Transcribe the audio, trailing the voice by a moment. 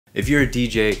If you're a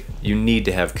DJ, you need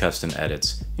to have custom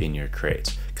edits in your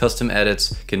crates. Custom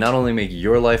edits can not only make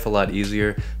your life a lot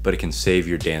easier, but it can save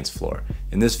your dance floor.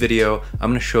 In this video, I'm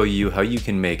going to show you how you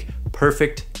can make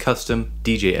perfect custom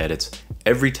DJ edits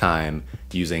every time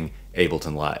using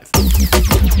Ableton Live.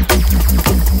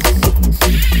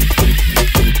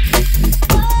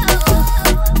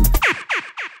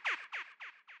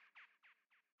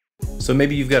 So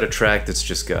maybe you've got a track that's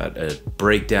just got a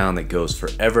breakdown that goes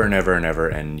forever and ever and ever,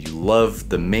 and you love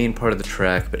the main part of the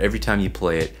track, but every time you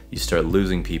play it, you start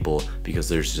losing people because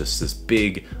there's just this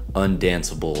big,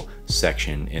 undanceable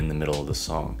section in the middle of the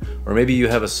song. Or maybe you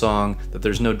have a song that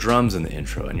there's no drums in the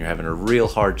intro and you're having a real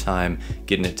hard time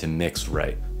getting it to mix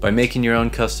right. By making your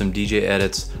own custom DJ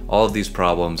edits, all of these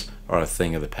problems are a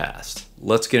thing of the past.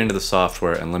 Let's get into the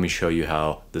software and let me show you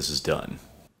how this is done.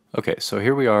 Okay, so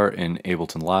here we are in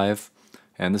Ableton Live,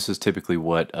 and this is typically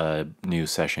what a new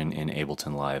session in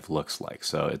Ableton Live looks like.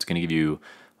 So it's going to give you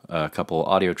a couple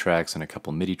audio tracks and a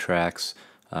couple MIDI tracks.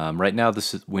 Right now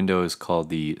this window is called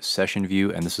the session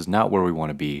view, and this is not where we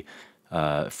want to be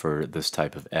for this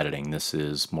type of editing. This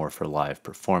is more for live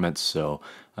performance. So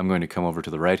I'm going to come over to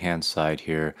the right hand side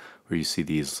here where you see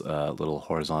these little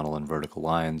horizontal and vertical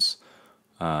lines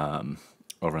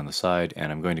over on the side,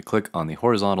 and I'm going to click on the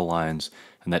horizontal lines,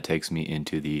 and that takes me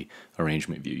into the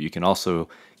arrangement view. You can also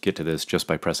get to this just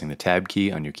by pressing the tab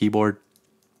key on your keyboard.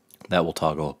 That will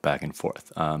toggle back and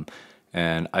forth.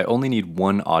 And I only need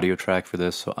one audio track for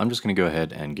this, so I'm just going to go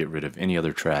ahead and get rid of any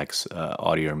other tracks,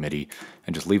 audio or MIDI,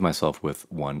 and just leave myself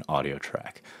with one audio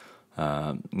track.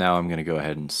 Now I'm going to go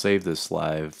ahead and save this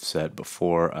live set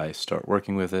before I start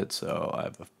working with it. So I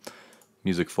have a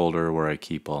music folder where I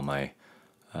keep all my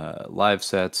live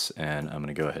sets, and I'm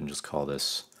going to go ahead and just call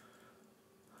this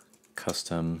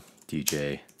custom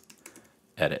DJ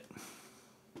edit.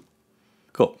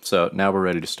 Cool, so now we're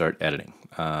ready to start editing.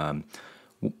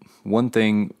 One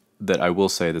thing that I will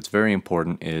say that's very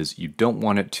important is you don't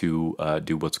want it to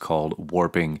do what's called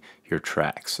warping your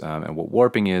tracks. And what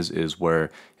warping is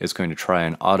where it's going to try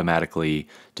and automatically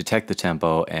detect the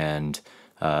tempo and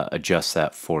adjust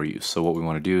that for you. So what we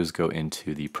want to do is go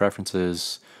into the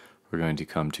preferences. We're going to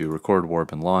come to record,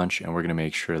 warp, and launch, and we're going to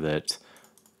make sure that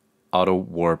auto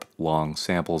warp long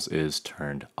samples is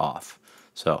turned off.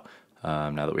 So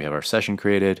now that we have our session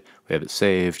created, we have it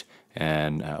saved,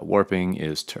 and warping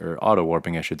is, or auto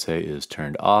warping I should say, is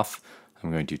turned off. I'm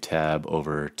going to tab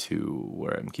over to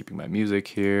where I'm keeping my music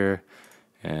here,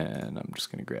 and I'm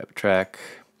just going to grab a track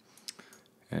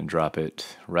and drop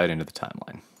it right into the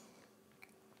timeline.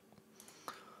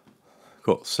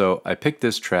 Cool, so I picked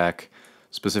this track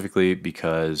specifically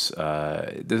because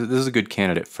this is a good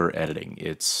candidate for editing.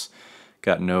 It's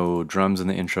got no drums in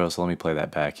the intro, so let me play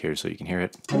that back here so you can hear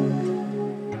it.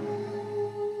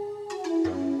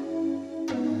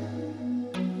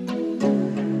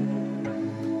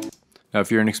 Now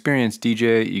if you're an experienced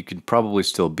DJ, you could probably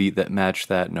still match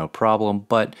that, no problem,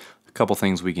 but a couple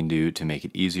things we can do to make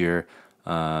it easier.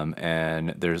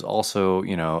 And there's also,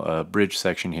 you know, a bridge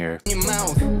section here.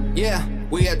 Yeah,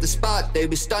 we at the spot, they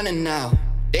be stunning now.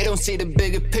 They don't see the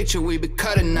bigger picture, we be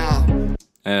cutting now.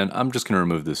 And I'm just going to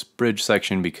remove this bridge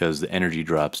section because the energy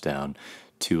drops down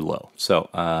too low. So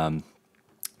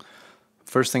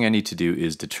first thing I need to do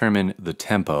is determine the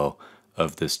tempo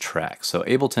of this track. So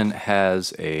Ableton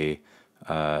has a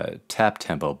tap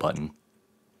tempo button.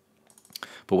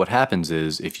 But what happens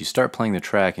is if you start playing the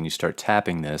track and you start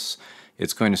tapping this,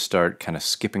 it's going to start kind of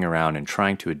skipping around and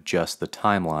trying to adjust the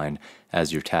timeline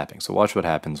as you're tapping. So watch what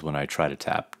happens when I try to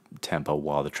tap tempo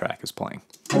while the track is playing.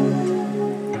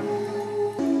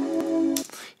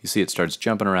 You see it starts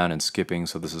jumping around and skipping,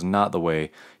 so this is not the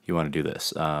way you want to do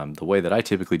this. The way that I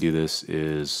typically do this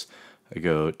is I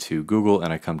go to Google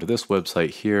and I come to this website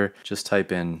here, just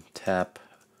type in tap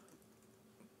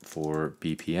for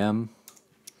BPM,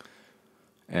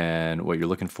 and what you're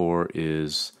looking for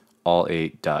is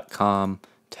all8.com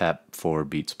tap for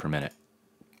beats per minute.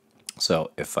 So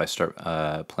if I start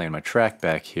playing my track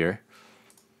back here,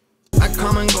 I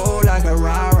come and go like a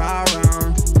rah.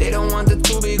 They don't want the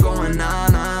to be going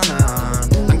on.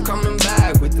 I'm coming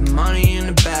back with the money in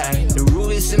the bag. The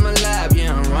rubies in my lap,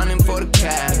 yeah, I'm running for the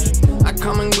cash. I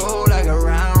come and go like a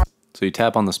rah. So you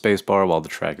tap on the space bar while the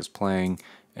track is playing,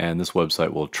 and this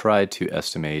website will try to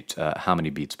estimate how many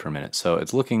beats per minute. So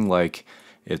it's looking like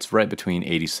it's right between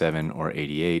 87 or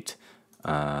 88.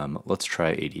 Let's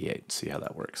try 88, see how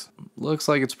that works. Looks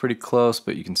like it's pretty close,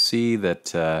 but you can see that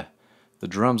the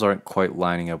drums aren't quite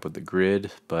lining up with the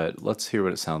grid, but let's hear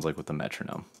what it sounds like with the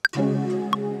metronome.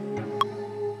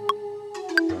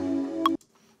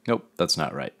 Nope, that's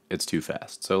not right. It's too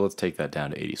fast. So let's take that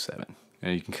down to 87.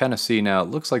 And you can kind of see now,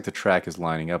 it looks like the track is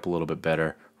lining up a little bit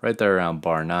better. Right there around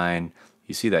bar 9,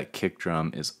 you see that kick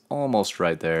drum is almost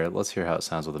right there. Let's hear how it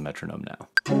sounds with a metronome now.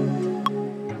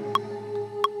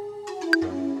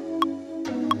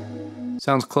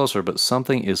 Sounds closer, but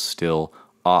something is still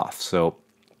off. So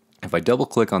if I double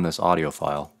click on this audio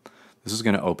file, this is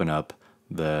going to open up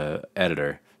the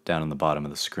editor down on the bottom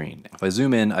of the screen. If I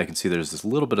zoom in, I can see there's this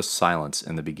little bit of silence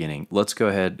in the beginning. Let's go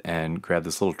ahead and grab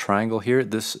this little triangle here.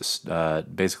 This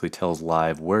basically tells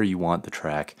Live where you want the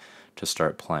track to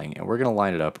start playing, and we're going to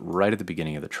line it up right at the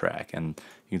beginning of the track. And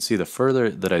you can see the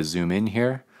further that I zoom in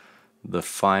here, the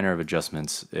finer of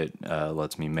adjustments it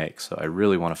lets me make. So I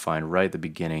really want to find right at the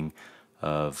beginning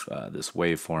of this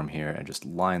waveform here and just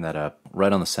line that up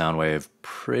right on the sound wave,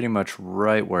 pretty much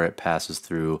right where it passes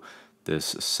through this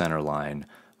center line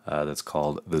that's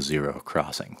called the zero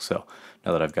crossing. So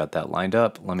now that I've got that lined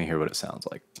up, let me hear what it sounds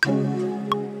like.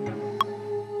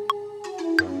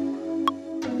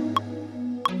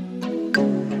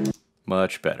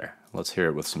 Much better. Let's hear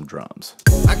it with some drums.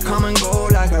 I come and go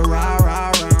like a rah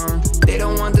rah rah. They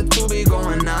don't want the to be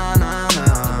going nah nah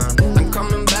nah. I'm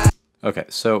coming back. Okay,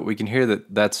 so we can hear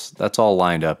that that's all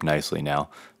lined up nicely now.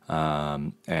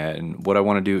 And what I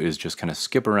want to do is just kind of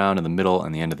skip around in the middle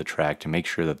and the end of the track to make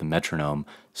sure that the metronome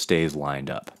stays lined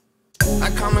up. I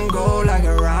come and go like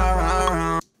a rah rah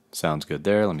rah. Sounds good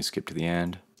there. Let me skip to the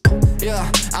end.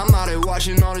 Yeah, I'm out here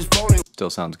watching all this bowling. Still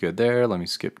sounds good there. Let me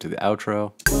skip to the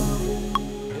outro.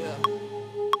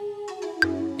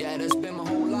 Yeah, that's been my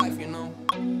whole life, you know.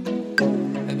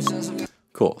 Ever since I've been...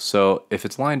 Cool. So if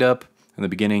it's lined up in the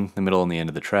beginning, the middle, and the end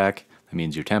of the track, that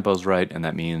means your tempo's right, and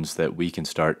that means that we can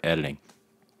start editing.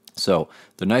 So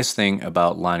the nice thing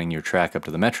about lining your track up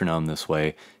to the metronome this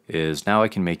way is now I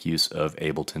can make use of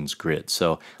Ableton's grid.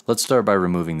 So let's start by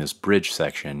removing this bridge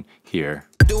section here.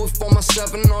 Do it for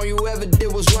myself, and all you ever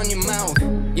did was run your mouth.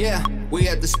 Yeah, we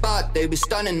at the spot, they be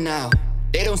stunning now.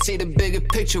 They don't see the bigger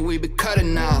picture, we be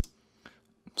cutting now.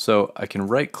 So I can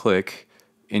right click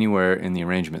anywhere in the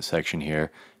arrangement section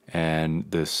here, and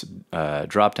this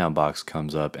drop down box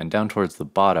comes up, and down towards the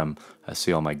bottom I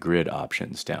see all my grid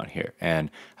options down here,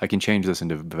 and I can change this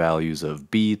into values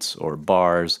of beats or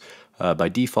bars. By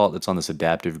default it's on this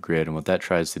adaptive grid, and what that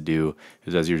tries to do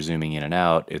is as you're zooming in and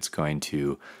out, it's going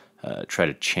to try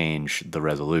to change the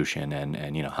resolution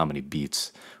and you know how many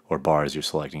beats or bars you're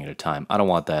selecting at a time. I don't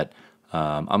want that.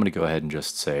 I'm going to go ahead and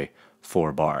just say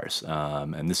 4 bars,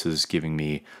 and this is giving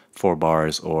me 4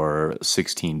 bars or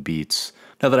 16 beats.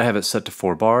 Now that I have it set to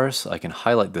 4 bars, I can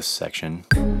highlight this section.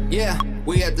 Yeah,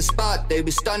 we at the spot, they be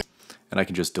stunning. And I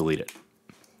can just delete it.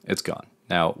 It's gone.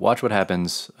 Now watch what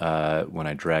happens when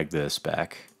I drag this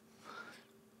back.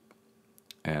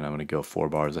 And I'm going to go 4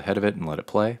 bars ahead of it and let it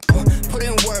play. Put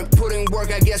in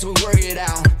work, I guess we work it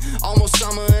out. Almost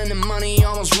summer and the money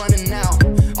almost running out.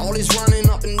 All this running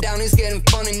up and down is getting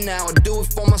funny now. I do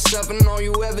it for myself, and all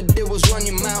you ever did was run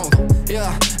your mouth.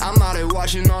 Yeah, I'm out here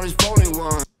watching all this bowling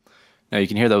run. Now you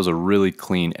can hear that was a really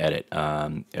clean edit.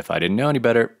 If I didn't know any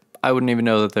better, I wouldn't even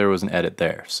know that there was an edit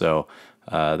there. So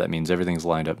that means everything's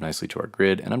lined up nicely to our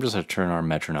grid, and I'm just going to turn our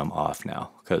metronome off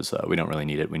now because we don't really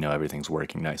need it. We know everything's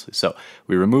working nicely. So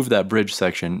we removed that bridge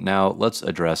section. Now let's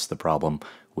address the problem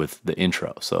with the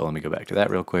intro. So let me go back to that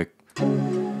real quick.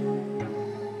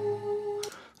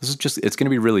 This is just, it's going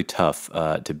to be really tough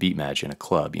to beat match in a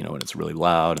club, you know, when it's really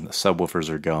loud and the subwoofers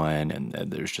are going and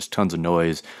there's just tons of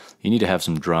noise. You need to have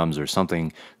some drums or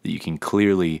something that you can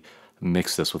clearly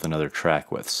mix this with another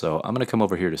track with. So I'm going to come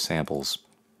over here to samples,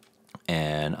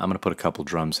 and I'm going to put a couple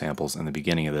drum samples in the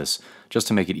beginning of this just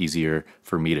to make it easier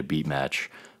for me to beat match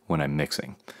when I'm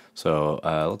mixing. So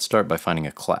let's start by finding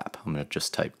a clap. I'm going to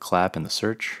just type clap in the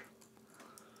search.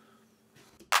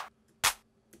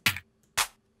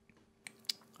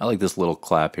 I like this little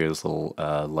clap here, this little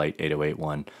light 808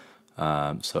 one.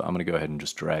 So I'm going to go ahead and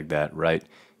just drag that right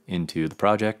into the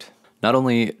project. Not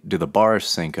only do the bars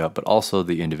sync up, but also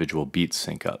the individual beats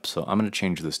sync up. So I'm going to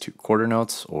change this to quarter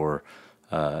notes, or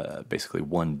basically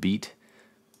 1 beat.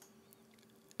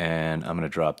 And I'm going to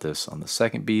drop this on the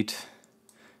 2nd beat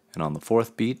and on the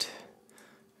 4th beat.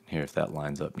 And here, if that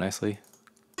lines up nicely.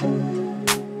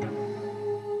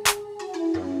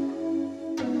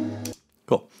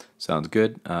 Cool, sounds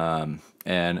good.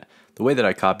 And the way that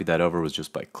I copied that over was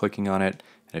just by clicking on it.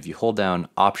 And if you hold down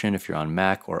Option if you're on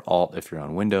Mac, or Alt if you're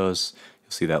on Windows,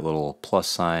 you'll see that little plus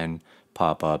sign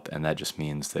pop up, and that just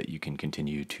means that you can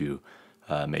continue to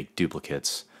make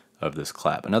duplicates of this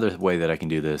clap. Another way that I can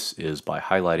do this is by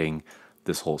highlighting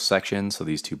this whole section. So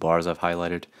these 2 bars I've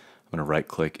highlighted, I'm going to right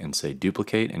click and say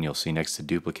duplicate, and you'll see next to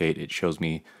duplicate it shows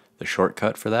me the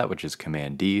shortcut for that, which is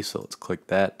Command D. So let's click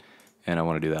that, And I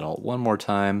want to do that all one more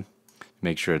time.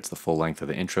 Make sure it's the full length of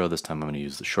the intro. This time I'm going to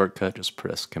use the shortcut. Just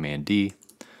press Command D.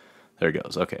 There it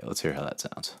goes. Okay, let's hear how that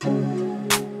sounds.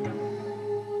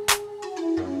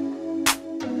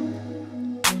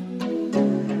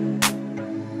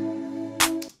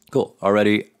 Cool.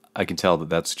 Already I can tell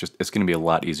that it's going to be a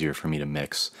lot easier for me to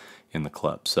mix in the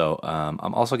club. So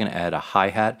I'm also going to add a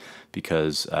hi-hat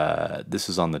because this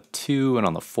is on the 2 and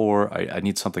on the 4. I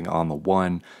need something on the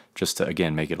 1 just to,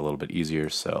 again, make it a little bit easier.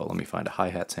 So let me find a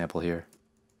hi-hat sample here.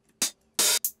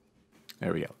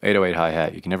 There we go. 808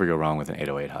 hi-hat. You can never go wrong with an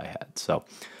 808 hi-hat. So I'm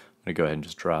going to go ahead and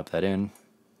just drop that in.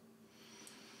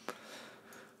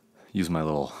 Use my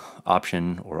little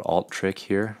Option or Alt trick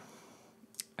here.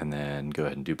 And then go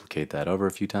ahead and duplicate that over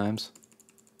a few times.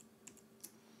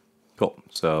 Cool,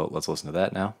 so let's listen to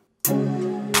that now.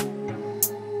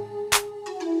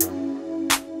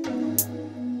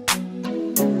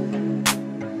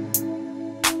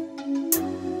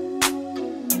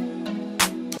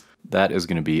 That is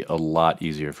going to be a lot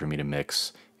easier for me to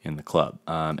mix in the club.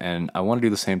 And I want to do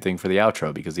the same thing for the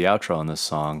outro because the outro on this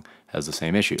song has the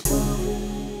same issue.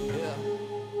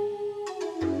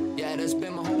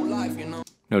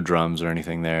 No drums or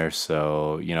anything there,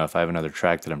 so if I have another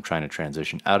track that I'm trying to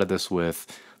transition out of this with,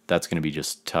 that's going to be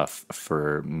just tough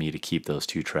for me to keep those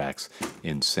two tracks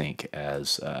in sync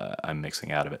as I'm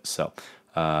mixing out of it. So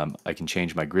I can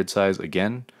change my grid size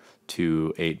again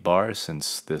to 8 bars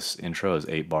since this intro is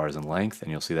 8 bars in length, and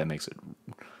you'll see that makes it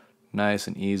nice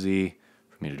and easy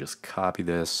for me to just copy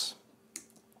this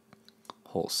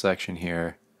whole section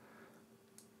here.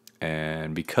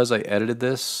 And because I edited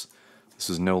this, this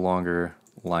is no longer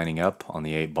lining up on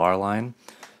the 8 bar line,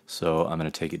 so I'm going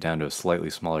to take it down to a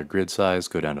slightly smaller grid size,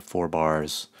 go down to 4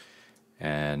 bars,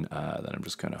 and then I'm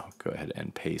just going to go ahead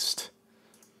and paste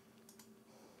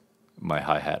my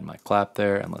hi-hat and my clap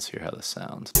there, and let's hear how this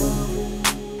sounds.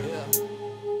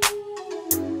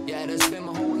 Yeah, that's been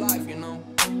my whole life,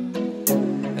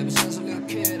 ever since a little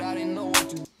kid I didn't know what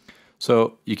to do.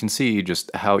 So you can see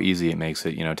just how easy it makes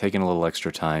it, taking a little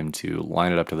extra time to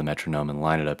line it up to the metronome and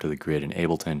line it up to the grid in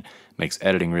Ableton makes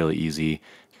editing really easy,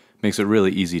 makes it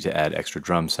really easy to add extra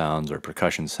drum sounds or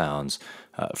percussion sounds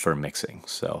for mixing.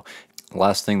 So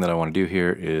last thing that I want to do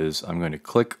here is I'm going to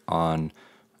click on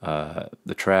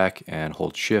the track and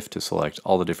hold Shift to select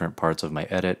all the different parts of my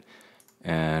edit,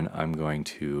 and I'm going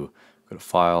to go to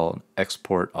File,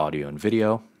 Export Audio and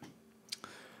Video.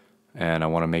 And I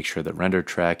want to make sure that render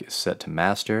track is set to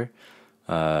master.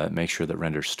 Make sure that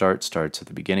render start starts at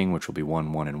the beginning, which will be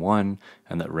 1, 1, and 1,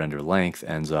 and that render length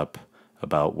ends up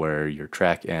about where your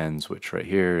track ends, which right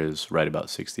here is right about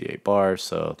 68 bars,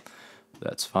 so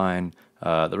that's fine.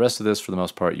 The rest of this, for the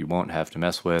most part, you won't have to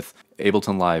mess with.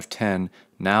 Ableton Live 10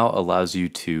 now allows you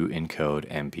to encode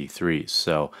MP3s,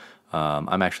 so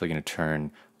I'm actually going to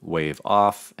turn Wave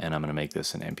off, and I'm going to make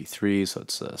this an MP3, so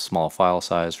it's a small file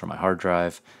size for my hard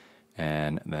drive.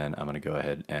 And then I'm going to go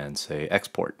ahead and say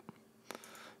export.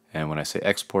 And when I say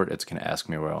export, it's going to ask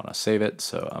me where I want to save it.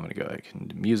 So I'm going to go ahead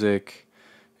into music,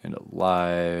 into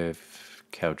live,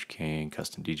 Couch King,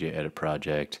 custom DJ edit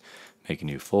project, make a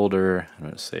new folder. I'm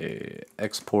going to say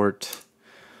export.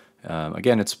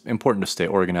 Again, it's important to stay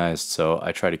organized, so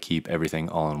I try to keep everything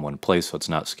all in one place so it's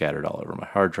not scattered all over my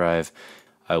hard drive.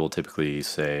 I will typically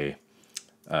say,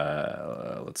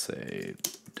 let's say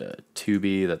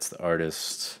Tubi, that's the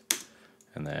artist.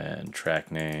 And then track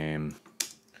name,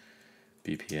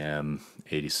 BPM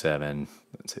 87,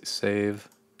 then say save.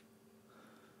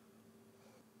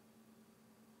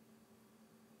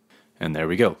 And there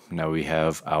we go. Now we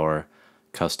have our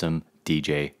custom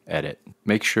DJ edit.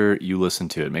 Make sure you listen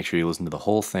to it. Make sure you listen to the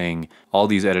whole thing. All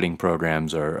these editing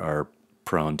programs are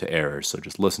prone to errors, so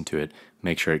just listen to it.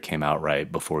 Make sure it came out right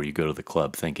before you go to the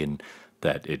club thinking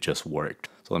that it just worked.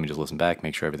 So let me just listen back,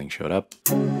 make sure everything showed up.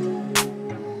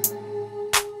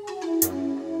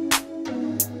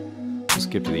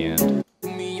 Skip to the end.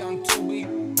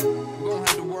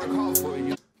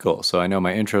 Cool, so I know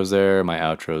my intro's there, my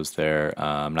outro's there.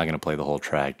 I'm not going to play the whole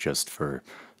track just for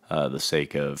the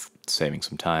sake of saving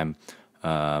some time.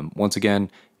 Once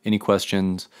again, any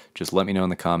questions, just let me know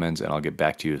in the comments and I'll get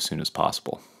back to you as soon as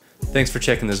possible. Thanks for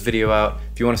checking this video out.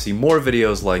 If you want to see more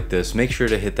videos like this, make sure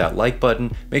to hit that like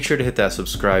button, make sure to hit that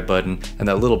subscribe button, and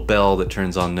that little bell that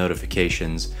turns on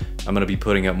notifications. I'm going to be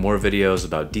putting up more videos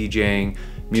about DJing,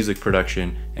 music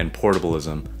production, and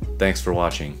portablism. Thanks for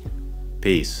watching.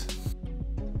 Peace.